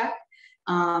civic tech.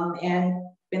 And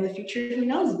in the future, who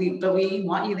knows, but we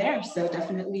want you there, so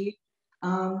definitely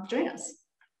join us.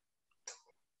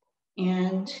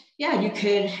 And yeah, you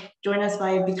could join us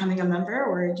by becoming a member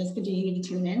or just continuing to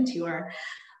tune in to our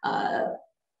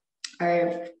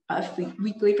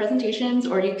weekly presentations,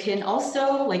 or you can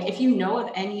also, like, if you know of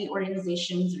any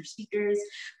organizations or speakers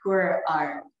who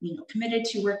are committed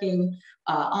to working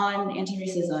on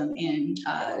anti-racism and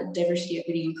diversity,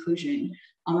 equity, inclusion,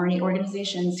 or any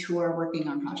organizations who are working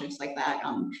on projects like that,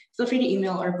 feel free to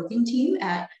email our booking team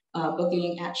at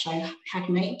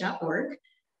booking@chihacknight.org.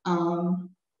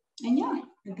 And yeah,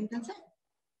 I think that's it.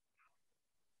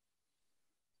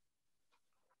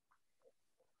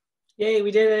 Yay, we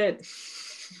did it.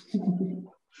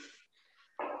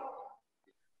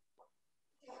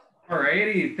 All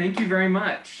righty, thank you very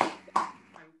much.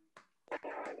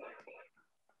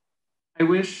 I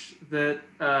wish that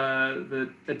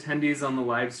the attendees on the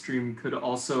live stream could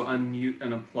also unmute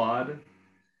and applaud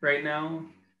right now.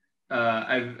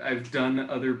 I've done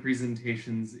other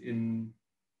presentations in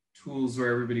tools where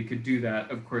everybody could do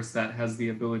that. Of course, that has the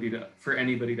ability for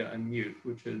anybody to unmute,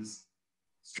 which is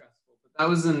stressful. But that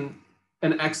was an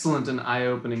excellent and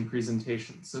eye-opening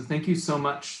presentation. So thank you so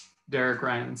much, Derek,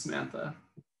 Ryan, and Samantha.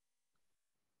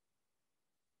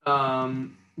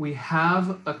 We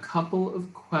have a couple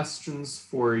of questions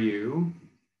for you.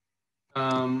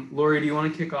 Lori, do you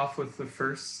want to kick off with the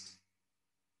first?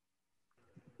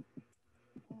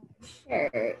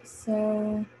 Sure.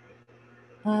 So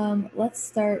let's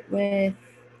start with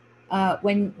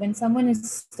when someone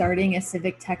is starting a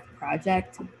civic tech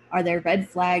project, are there red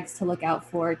flags to look out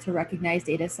for to recognize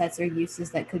data sets or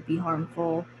uses that could be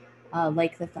harmful,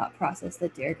 like the thought process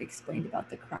that Derek explained about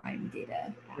the crime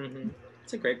data? Mm-hmm.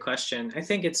 That's a great question. I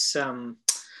think it's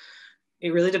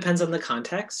it really depends on the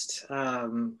context. I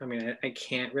mean, I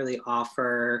can't really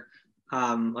offer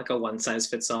like a one size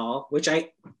fits all, which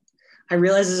I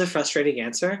realize is a frustrating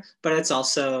answer, but it's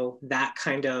also that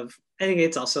kind of, I think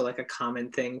it's also like a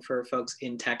common thing for folks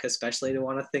in tech, especially, to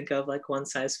want to think of like one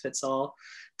size fits all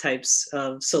types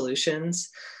of solutions.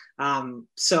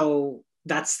 So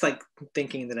that's like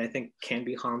thinking that I think can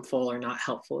be harmful or not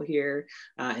helpful here,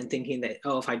 and thinking that,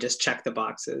 oh, if I just check the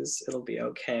boxes, it'll be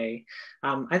okay.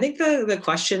 I think the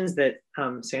questions that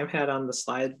Sam had on the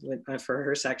slide for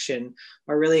her section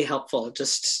are really helpful.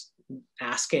 Just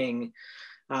asking,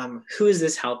 who is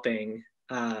this helping?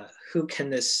 Who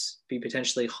can this be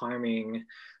potentially harming?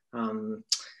 And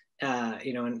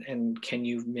can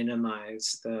you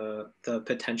minimize the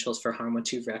potentials for harm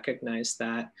once you've recognized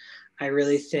that? I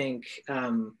really think,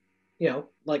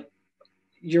 like,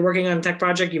 you're working on a tech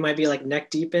project, you might be like neck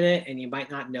deep in it and you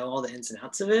might not know all the ins and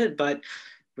outs of it, but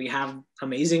we have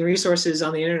amazing resources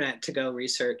on the internet to go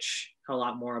research a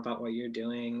lot more about what you're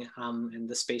doing and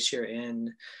the space you're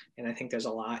in. And I think there's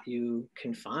a lot you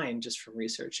can find just from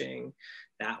researching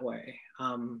that way.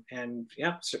 And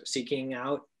yeah, seeking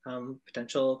out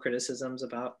potential criticisms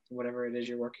about whatever it is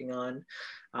you're working on.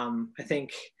 I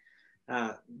think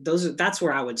that's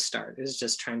where I would start, is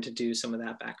just trying to do some of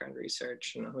that background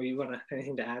research. You want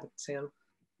anything to add, Sam?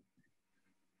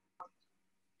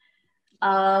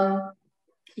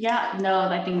 Yeah, no,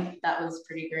 I think that was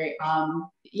pretty great.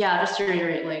 Yeah, just to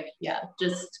reiterate, like, yeah,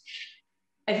 just,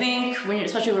 I think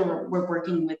especially when we're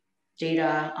working with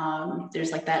data,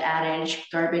 there's like that adage,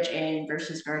 garbage in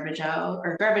versus garbage out,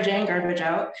 or garbage in, garbage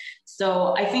out.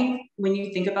 So I think when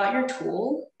you think about your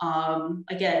tool,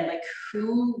 again, like,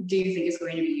 who do you think is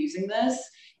going to be using this?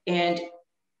 And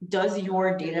does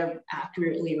your data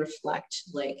accurately reflect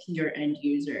like your end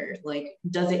user? Like,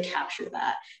 does it capture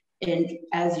that? And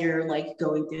as you're like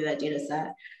going through that data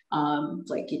set,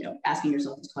 like, asking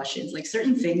yourself these questions, like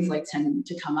certain things like tend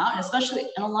to come out, and especially,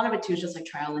 and a lot of it too is just like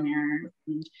trial and error.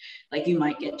 And like, you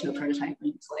might get to a prototype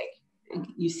and it's like,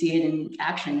 you see it in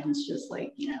action and it's just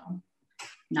like,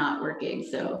 not working.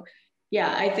 So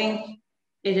yeah, I think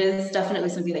it is definitely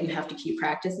something that you have to keep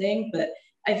practicing, but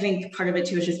I think part of it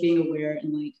too is just being aware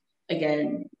and like,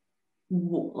 again,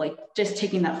 like just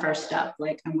taking that first step,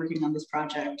 like, I'm working on this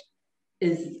project.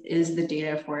 Is the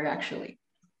data for it actually?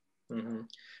 Mm-hmm.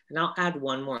 And I'll add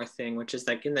one more thing, which is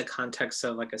like in the context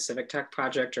of like a civic tech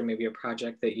project, or maybe a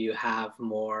project that you have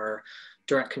more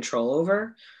direct control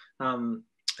over. I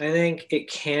think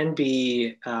it can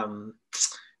be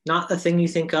not a thing you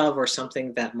think of, or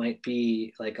something that might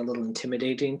be like a little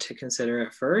intimidating to consider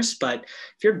at first. But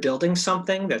if you're building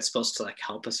something that's supposed to like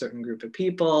help a certain group of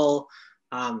people,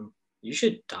 you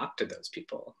should talk to those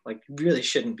people. Like, you really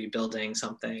shouldn't be building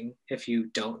something if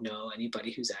you don't know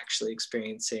anybody who's actually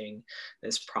experiencing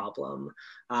this problem.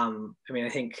 I mean, I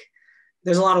think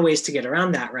there's a lot of ways to get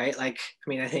around that, right? Like, I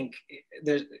mean, I think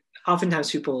there's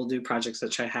oftentimes people will do projects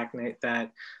at Chi-Hack-Night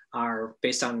that are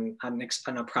based on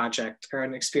a project or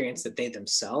an experience that they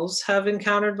themselves have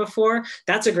encountered before.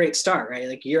 That's a great start, right?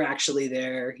 Like, you're actually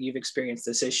there, you've experienced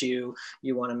this issue,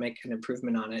 you want to make an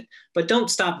improvement on it, but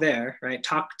don't stop there, right?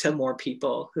 Talk to more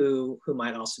people who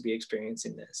might also be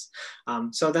experiencing this.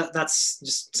 So that's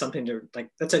just something to like,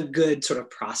 that's a good sort of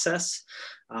process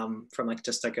from like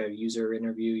just like a user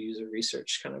interview, user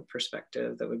research kind of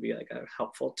perspective. That would be like a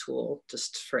helpful tool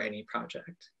just for any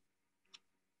project.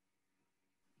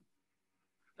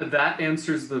 That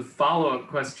answers the follow-up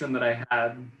question that I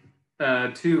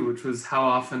had too, which was how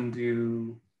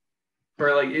often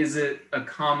or like, is it a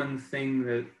common thing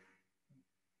that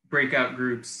breakout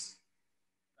groups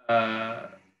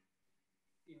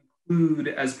include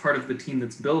as part of the team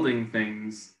that's building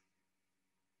things,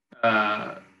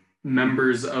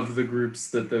 members of the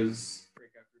groups that those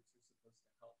breakout groups are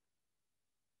supposed to help?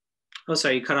 Oh,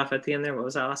 sorry, you cut off at the end there. What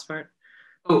was that last part?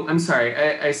 Oh, I'm sorry.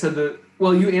 I said that,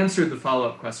 well, you answered the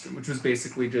follow-up question, which was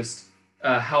basically just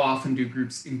how often do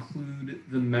groups include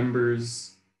the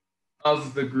members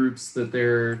of the groups that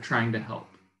they're trying to help?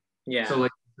 Yeah. So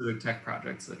like the tech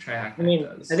projects that Chi-Hack-Night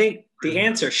does. I think the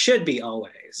answer should be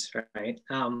always, right?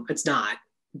 It's not,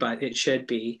 but it should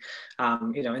be.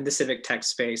 In the civic tech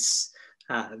space,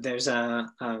 there's a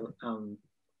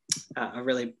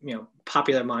really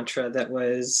popular mantra that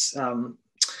was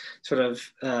sort of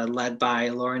led by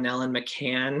Lauren Ellen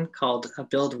McCann called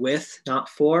 "Build with, not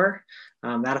for."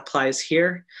 That applies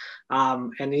here,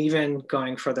 and even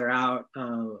going further out,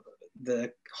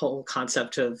 the whole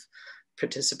concept of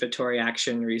participatory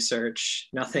action research,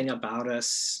 nothing about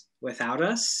us without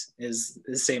us, is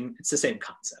the same. It's the same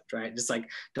concept, right? Just like,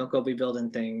 don't go be building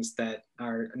things that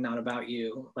are not about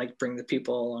you. Like, bring the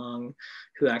people along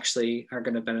who actually are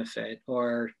going to benefit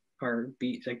or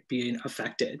be like being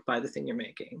affected by the thing you're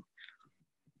making.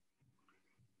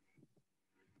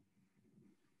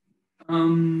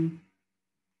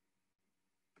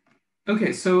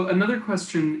 Okay, so another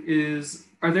question is,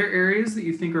 are there areas that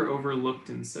you think are overlooked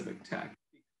in civic tech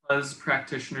because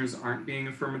practitioners aren't being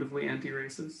affirmatively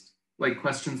anti-racist? Like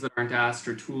questions that aren't asked,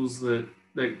 or tools that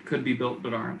could be built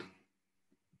but aren't?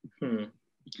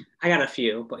 I got a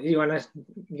few, but you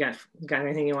got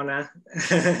anything you want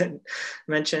to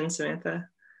mention, Samantha?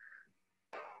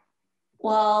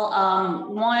 Well,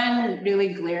 one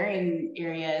really glaring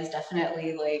area is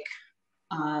definitely like,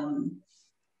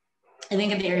 I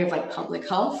think in the area of like public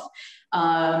health,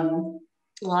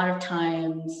 a lot of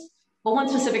times, well, one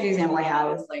specific example I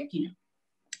have is like,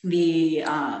 the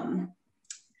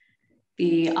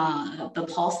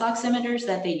pulse oximeters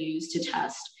that they use to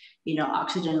test,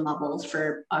 oxygen levels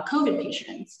for COVID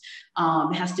patients.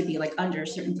 It has to be like under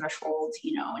certain thresholds,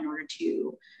 in order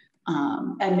to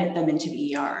admit them into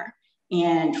the ER.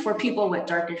 And for people with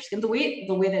darker skin, the way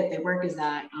that they work is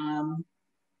that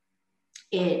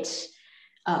it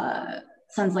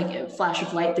sends like a flash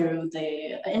of light through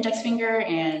the index finger,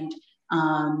 and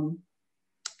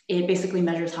it basically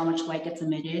measures how much light gets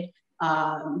emitted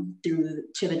through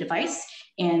to the device.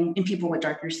 And in people with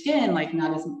darker skin, like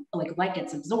not as like light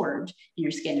gets absorbed in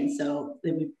your skin, and so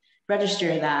they would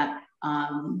register that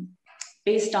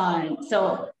based on,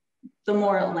 so the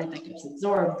more light that gets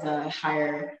absorbed, the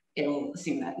higher it'll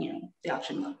assume that the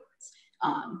oxygen level is.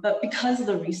 But because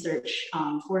the research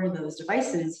for those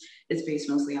devices is based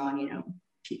mostly on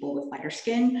people with lighter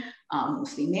skin,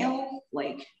 mostly male,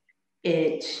 like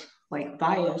it like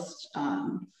biased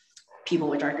people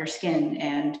with darker skin,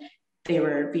 and they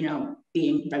were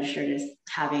being registered as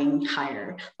having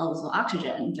higher levels of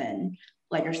oxygen than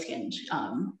lighter skinned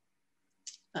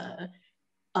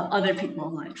other people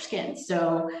with lighter skin.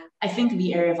 So I think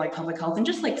the area of like public health and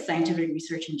just like scientific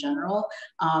research in general,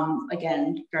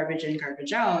 again, garbage in,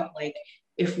 garbage out, like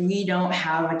if we don't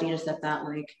have a data set that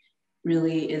like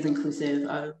really is inclusive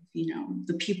of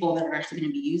the people that are actually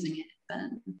going to be using it,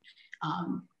 then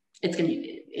it's going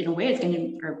to, in a way,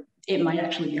 or it might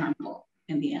actually be harmful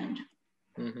in the end.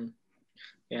 Mm-hmm.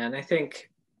 Yeah, and I think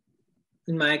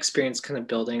in my experience, kind of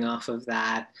building off of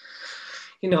that,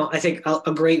 I think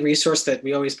a great resource that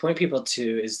we always point people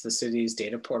to is the city's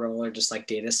data portal, or just like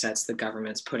data sets the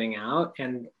government's putting out.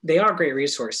 And they are great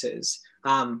resources.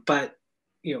 But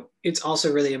it's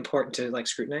also really important to like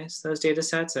scrutinize those data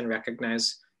sets and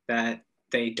recognize that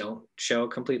they don't show a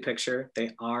complete picture.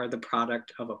 They are the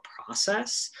product of a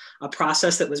process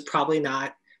that was probably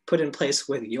not put in place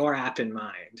with your app in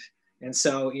mind. And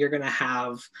so you're going to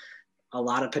have a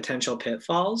lot of potential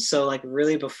pitfalls. So like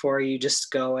really before you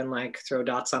just go and like throw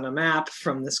dots on a map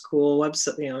from this cool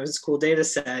website, this cool data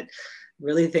set,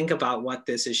 really think about what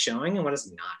this is showing and what it's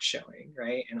not showing,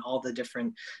 right? And all the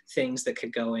different things that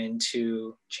could go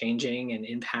into changing and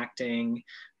impacting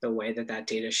the way that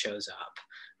data shows up.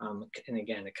 And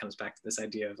again, it comes back to this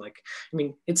idea of like,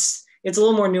 it's a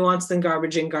little more nuanced than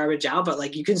garbage in, garbage out, but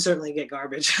like you can certainly get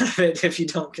garbage out of it if you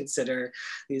don't consider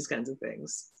these kinds of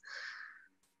things.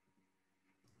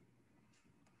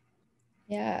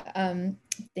 Yeah,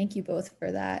 thank you both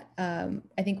for that.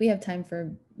 I think we have time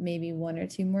for maybe one or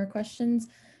two more questions.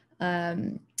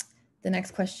 The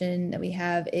next question that we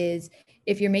have is,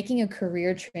 if you're making a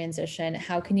career transition,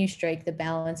 how can you strike the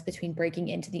balance between breaking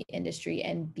into the industry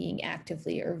and being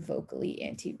actively or vocally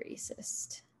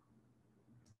anti-racist?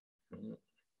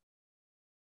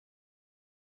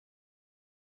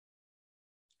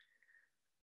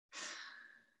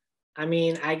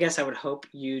 I guess I would hope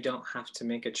you don't have to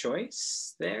make a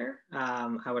choice there.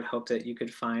 I would hope that you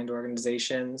could find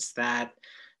organizations that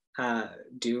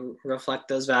do reflect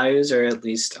those values, or at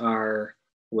least are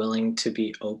willing to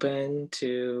be open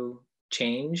to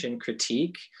change and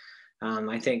critique.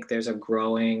 I think there's a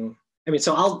growing,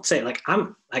 so I'll say I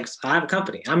have a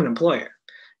company, I'm an employer,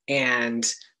 and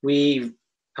we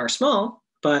are small,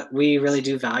 but we really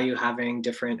do value having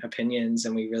different opinions,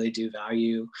 and we really do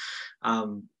value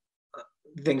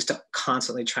things to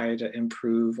constantly try to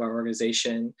improve our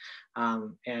organization.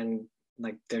 And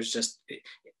like, there's just,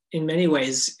 in many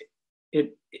ways,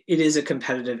 it is a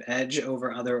competitive edge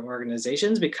over other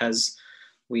organizations, because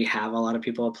we have a lot of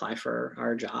people apply for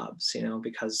our jobs,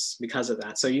 because of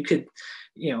that. So you could,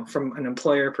 from an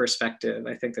employer perspective,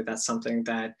 I think that that's something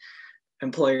that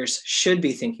employers should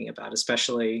be thinking about,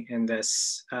 especially in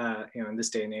this, in this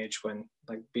day and age, when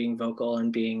like being vocal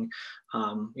and being,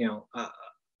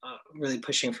 really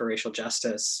pushing for racial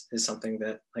justice is something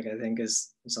that I think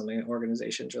is something that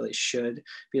organizations really should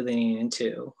be leaning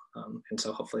into. And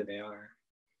so hopefully they are.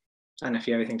 I don't know if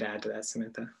you have anything to add to that,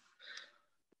 Samantha.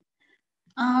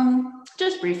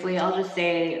 Just briefly, I'll just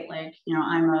say,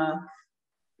 I'm a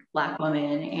Black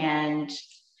woman, and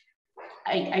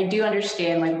I do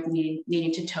understand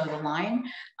needing to toe the line.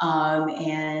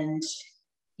 And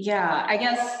yeah, I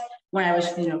guess when I was,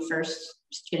 first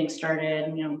getting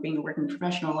started, being a working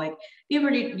professional, you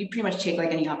pretty much take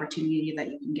any opportunity that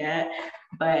you can get.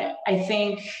 But I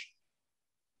think,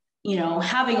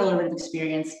 having a little bit of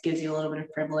experience gives you a little bit of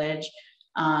privilege.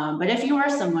 But if you are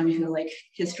someone who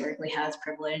historically has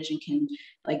privilege and can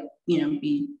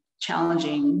be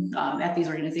challenging at these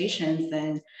organizations,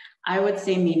 then I would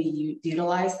say maybe you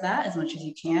utilize that as much as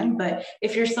you can. But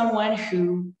if you're someone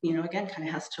who, again, kind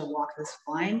of has to walk this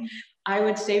line, I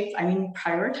would say,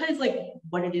 prioritize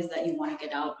what it is that you want to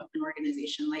get out of an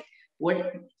organization.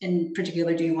 What in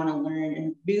particular do you want to learn,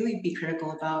 and really be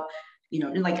critical about,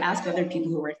 and ask other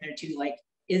people who work there too,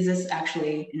 is this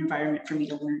actually an environment for me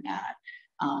to learn at?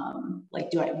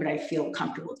 Would I feel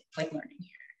comfortable learning here?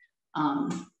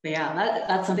 But yeah,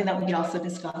 that's something that we could also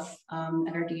discuss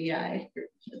at our DEI group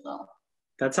as well.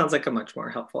 That sounds like a much more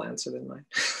helpful answer than mine.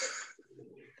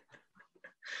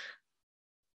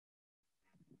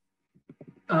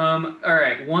 All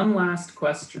right, one last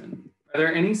question. Are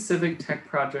there any civic tech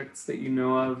projects that you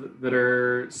know of that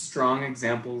are strong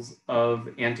examples of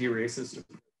anti-racist?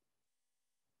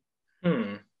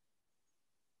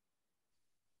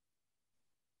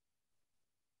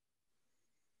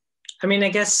 I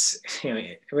guess,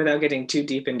 without getting too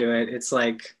deep into it, it's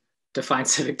define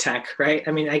civic tech, right?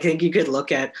 I think you could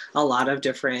look at a lot of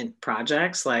different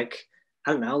projects, I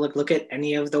don't know, look at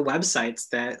any of the websites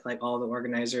that all the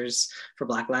organizers for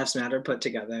Black Lives Matter put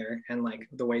together, and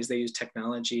the ways they use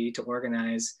technology to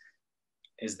organize.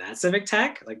 Is that civic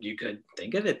tech? You could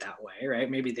think of it that way, right?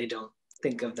 Maybe they don't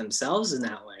think of themselves in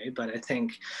that way, but I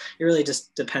think it really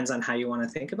just depends on how you want to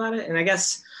think about it. And I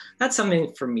guess that's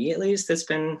something, for me at least, that's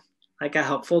been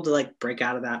helpful to break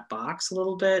out of that box a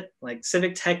little bit.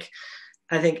 Civic tech,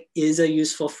 I think, is a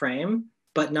useful frame,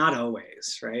 but not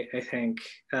always, right? I think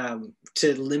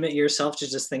to limit yourself to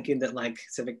just thinking that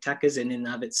civic tech is in and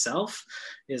of itself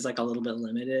is a little bit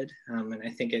limited. And I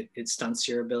think it stunts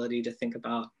your ability to think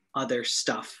about other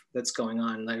stuff that's going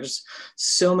on. There's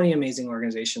so many amazing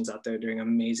organizations out there doing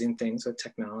amazing things with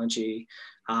technology,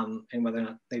 and whether or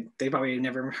not they probably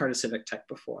never heard of civic tech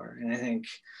before. And I think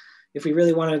if we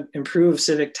really want to improve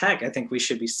civic tech, I think we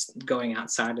should be going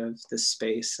outside of this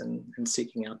space and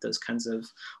seeking out those kinds of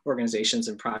organizations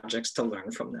and projects to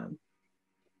learn from them.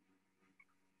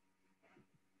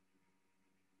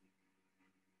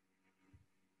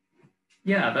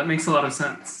 Yeah, that makes a lot of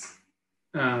sense.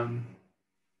 I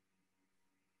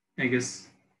guess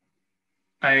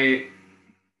I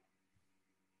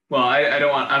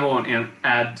won't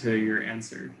add to your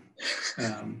answer,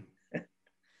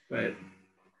 but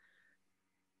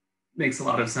makes a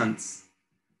lot of sense.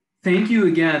 Thank you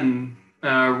again,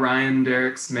 Ryan,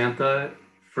 Derek, Samantha,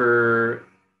 for,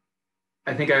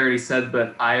 I think I already said,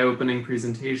 but eye-opening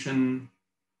presentation.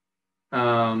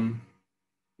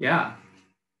 Yeah,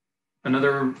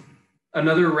 another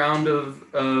round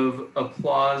of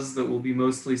applause that will be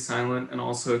mostly silent and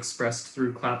also expressed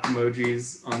through clap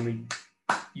emojis on the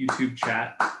YouTube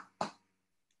chat.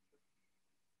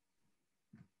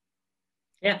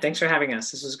 Yeah, thanks for having us.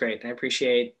 This was great. I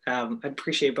appreciate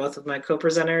both of my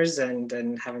co-presenters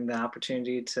and having the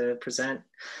opportunity to present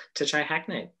to Chi Hack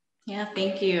Night. Yeah,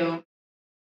 thank you.